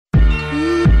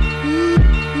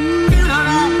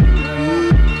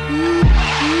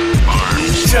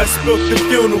booked the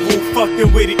funeral,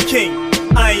 fucking with a king.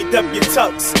 Ironed up your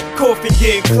tux, coffin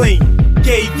getting clean.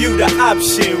 Gave you the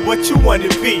option, what you wanna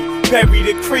be. Buried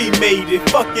or cremated,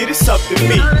 fuck it, it's up to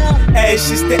me.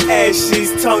 Ashes to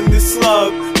ashes, tongue to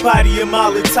slug. Body a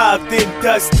Molotov, then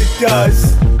dust to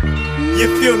dust. Your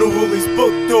funeral is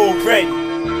booked already.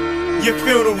 Your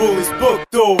funeral is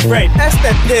booked already. That's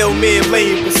that pale man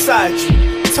laying beside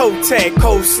you. Toe tag,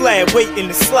 cold slab, waiting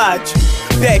to slide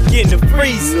you. Back in the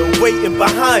freezer, waiting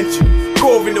behind you.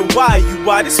 Coring to wire you,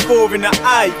 while this foreign to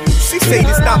eye you. She say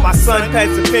this not my son, pass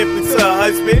the pamphlet to her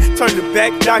husband. Turn the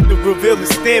back, doctor reveal a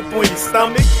stamp on your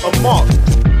stomach, a mark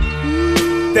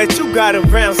that you got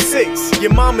around 6.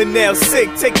 Your mama now sick,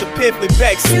 take the pamphlet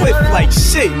back swift like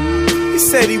shit. He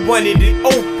said he wanted it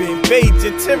open, beige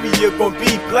interior gon'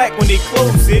 be black when they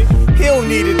close it. He don't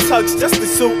need a tux, just a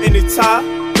suit and a tie.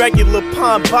 Regular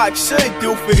pine box should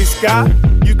do for this guy.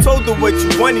 You told her what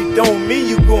you wanted, don't mean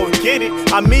you gon' get it.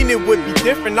 I mean it would be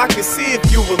different, I could see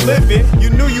if you were living. You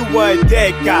knew you were a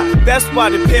dead guy, that's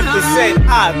why the pamphlet said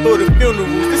I thought the funeral,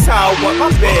 this how I want my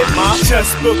bad mom.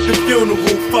 Just booked the funeral,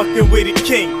 fucking with a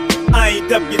king.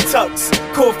 Ironed up your tux,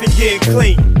 coffin getting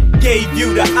clean. Gave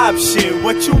you the option,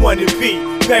 what you wanna be.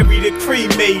 Buried or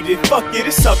cremated, fuck it,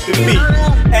 it's up to me.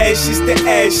 Ashes to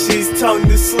ashes, tongue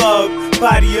to slug.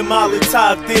 Body a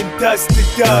Molotov, then dust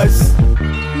to dust.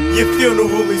 Your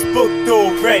funeral is booked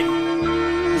already.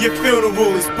 Your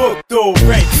funeral is booked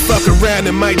already. Fuck around,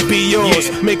 it might be yours.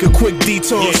 Yeah. Make a quick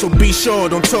detour, so be sure.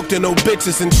 Don't talk to no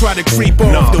bitches and try to creep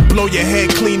off. They'll blow your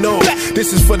head clean off.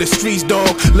 This is for the streets, dog.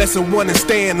 Lesson 1 is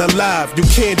staying alive. You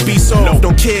can't be soft.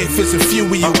 Don't care if it's a few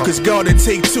of you, cause God will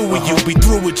take 2 of you. Be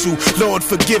through with you. Lord,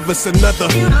 forgive us another.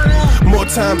 More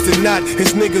times than not,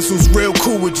 it's niggas who's real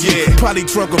cool with you. Probably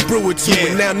drunk or brew with you,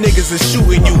 and now niggas are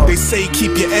shooting you. They say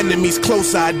keep your enemies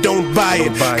closer, I don't buy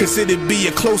it. Cause it'd be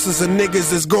your closest of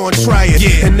niggas that's gon' try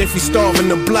it. And if you starving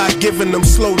the block, giving them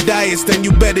slow diets, then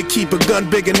you better keep a gun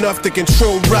big enough to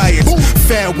control riots.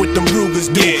 Fair with them Rugers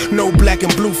do. No black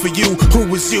and blue for you. Who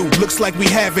was you? Looks like we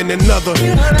having another.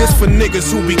 This for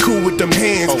niggas who be cool with them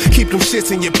hands. Keep them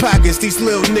shits in your pockets. These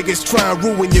little niggas try and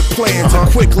ruin your plans. A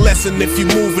quick lesson if you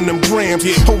moving them grams.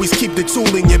 Always keep the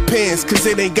tool in your pants, cause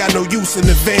it ain't got no use in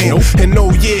the van. And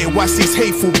oh yeah, watch these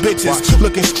hateful bitches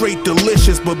looking straight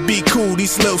delicious, but be cool,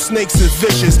 these little snakes is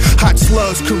vicious. Hot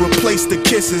slugs could replace the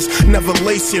kisses. Never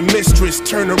lace your mistress.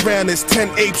 Turn around as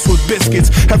 10 apes with biscuits.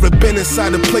 Ever been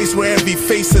inside a place where every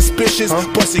face suspicious?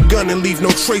 Bust a gun and leave no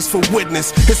trace for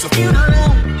witness. It's a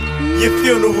Your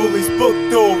funeral is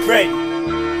booked already.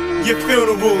 Your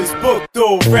funeral is booked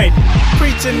already.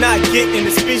 Preacher not getting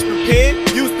the speech prepared.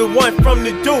 Use the one from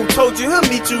the dude, told you he'll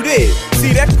meet you there.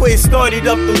 See, that quiz started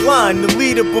up the line. The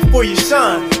leader before you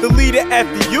shine. The leader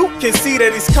after you can see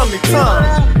that it's coming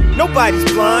time. Nobody's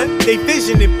blind, they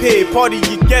vision impaired. Part of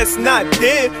your guests not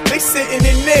dead, they sitting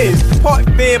in theirs. Part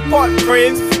fan, part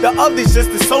friends, the others just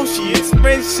associates.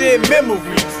 Friends share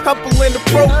memories, couple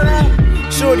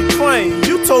inappropriate. Shorty crying,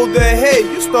 you told her, hey,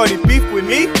 you started beef with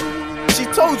me. She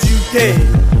told you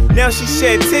dead. Now she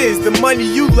shed tears, the money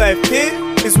you left here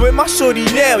is with my shorty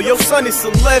now. Your son is a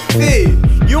left ear.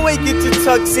 You ain't get your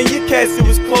tux and your casket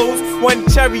was closed. One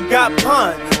cherry got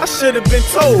pine, I should've been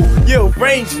told your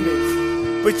arrangements.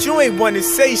 But you ain't wanna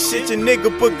say shit, your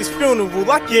nigga booked his funeral,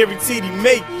 I guaranteed he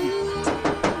make it.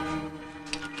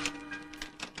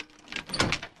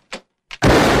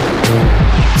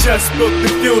 Just booked the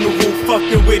funeral,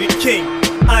 fucking with a king.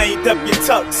 Ironed up your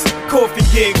tux, coffin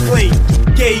getting clean.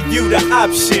 Gave you the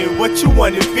option, what you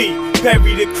wanna be.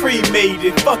 Buried or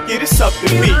cremated, fuck it, it's up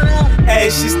to me.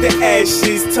 Ashes to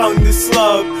ashes, tongue to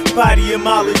slug. Body a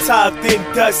Molotov,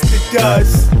 then dust to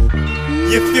dust.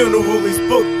 Your funeral is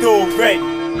booked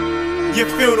already. Your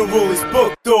funeral is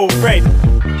booked already.